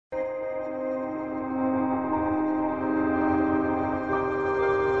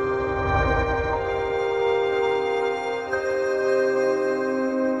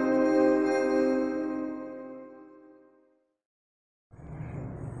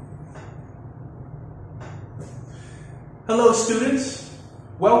Hello students,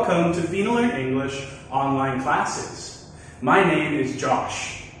 welcome to Vinalearn English online classes. My name is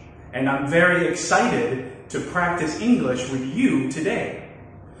Josh, and I'm very excited to practice English with you today.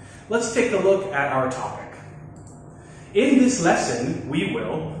 Let's take a look at our topic. In this lesson, we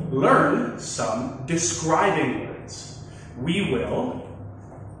will learn some describing words. We will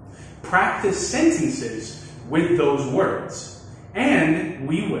practice sentences with those words, and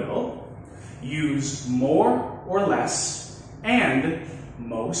we will use more or less and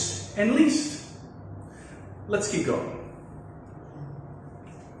most and least. Let's keep going.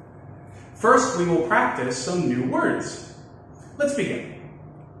 First, we will practice some new words. Let's begin.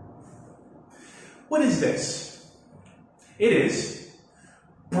 What is this? It is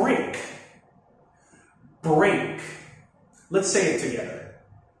break. Break. Let's say it together.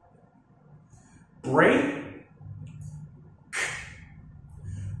 Break.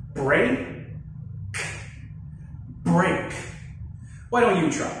 Break. Break. Why don't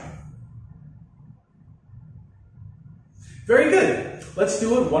you try? Very good. Let's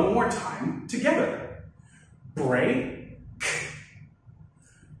do it one more time together. Break.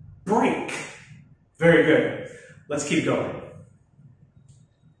 Break. Very good. Let's keep going.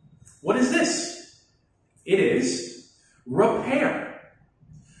 What is this? It is repair.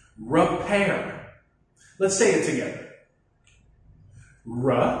 Repair. Let's say it together.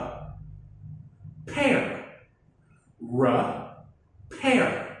 Repair. Repair.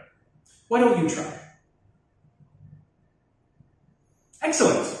 Why don't you try?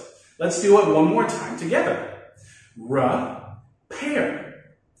 Excellent. Let's do it one more time together. Repair.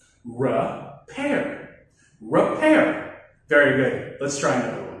 Repair. Repair. Very good. Let's try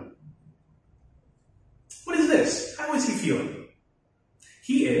another one. What is this? How is he feeling?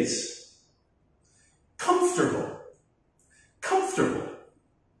 He is comfortable. Comfortable.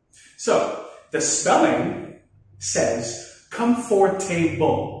 So, the spelling says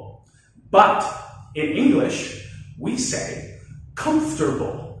comfortable, but in English, we say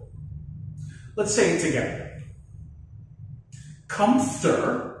comfortable. Let's say it together.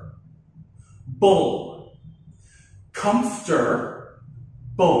 Comfortable. Comfortable.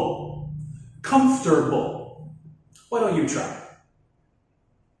 Comfortable. Why don't you try?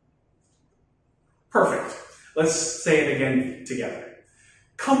 Perfect. Let's say it again together.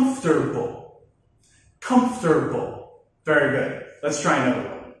 Comfortable. Comfortable. Very good. Let's try another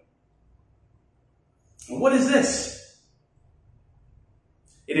one. What is this?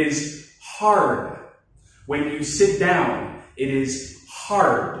 It is hard. When you sit down, it is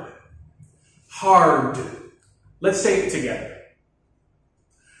hard. Hard. Let's say it together.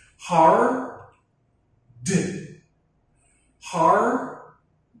 Hard. Hard.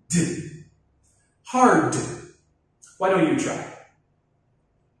 Hard. Why don't you try?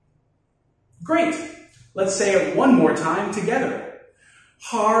 Great. Let's say it one more time together.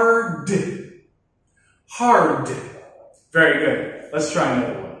 Hard. Hard. Very good. Let's try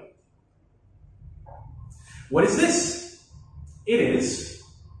another one. What is this? It is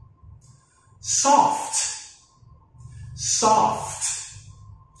soft. Soft.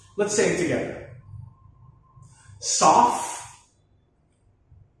 Let's say it together. Soft.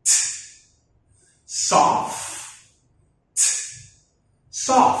 Soft.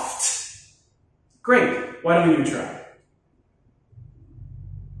 Soft. Great. Why don't you try?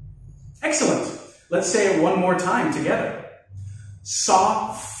 Excellent. Let's say it one more time together.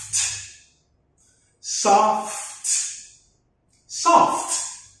 Soft. Soft.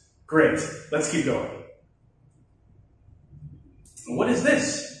 Soft. Great. Let's keep going. What is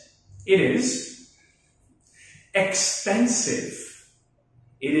this? It is expensive.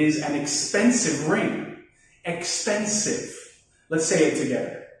 It is an expensive ring. Expensive. Let's say it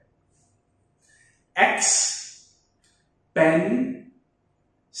together. Expensive.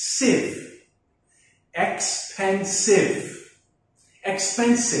 Expensive.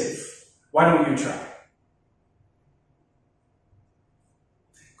 Expensive. Why don't you try?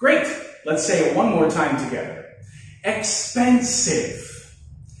 Great. Let's say it one more time together. Expensive.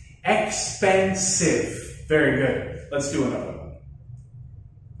 Expensive. Very good. Let's do another one.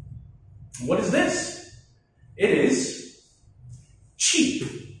 What is this? It is cheap.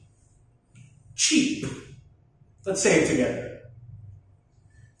 Cheap. Let's say it together.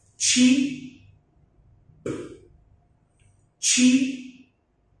 Cheap. Cheap.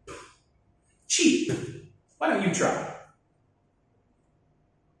 Cheap. Why don't you try?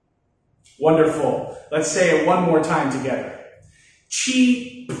 Wonderful. Let's say it one more time together.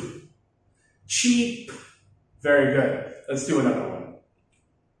 Cheap. Cheap. Very good. Let's do another one.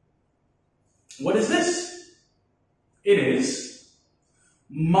 What is this? It is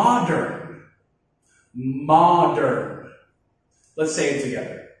modern. Modern. Let's say it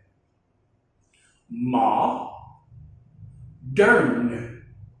together. Modern.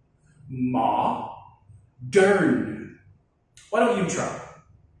 Modern. Why don't you try?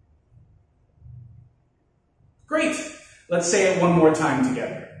 Great. Let's say it one more time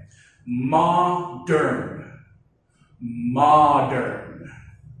together. Modern. Modern.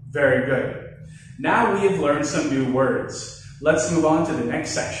 Very good. Now we have learned some new words. Let's move on to the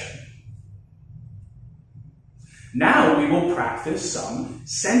next section. Now we will practice some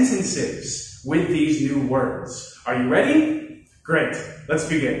sentences with these new words. Are you ready? Great. Let's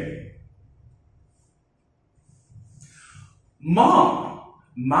begin. Mom,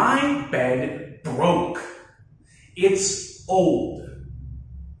 my bed broke. It's old.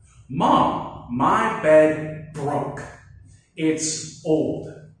 Mom, my bed broke. It's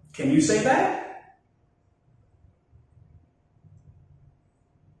old. Can you say that?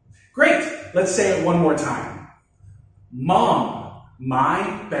 Great. Let's say it one more time. Mom,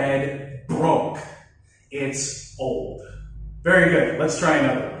 my bed broke. It's old. Very good. Let's try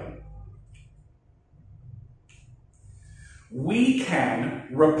another one. We can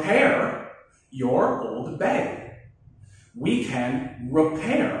repair your old bed. We can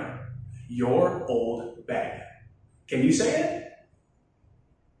repair your old bed. Can you say it?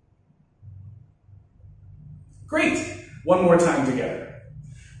 Great. One more time together.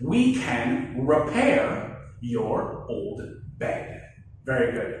 We can repair your old bed.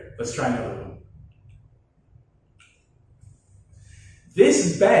 Very good. Let's try another one.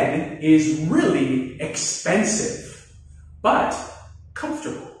 This bed is really expensive, but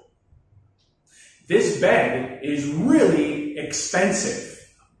comfortable. This bed is really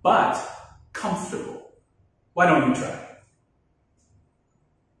expensive, but comfortable. Why don't you try?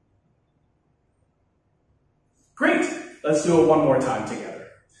 Great. Let's do it one more time together.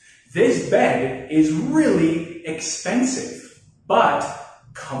 This bed is really expensive, but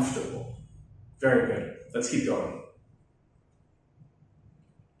comfortable. Very good. Let's keep going.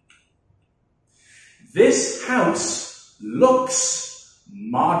 This house looks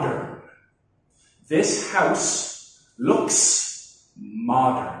modern. This house looks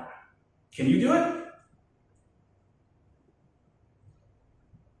modern. Can you do it?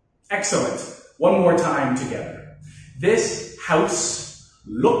 Excellent. One more time together. This house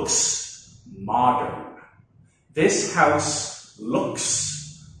looks modern. This house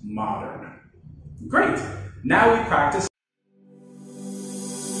looks modern. Great. Now we practice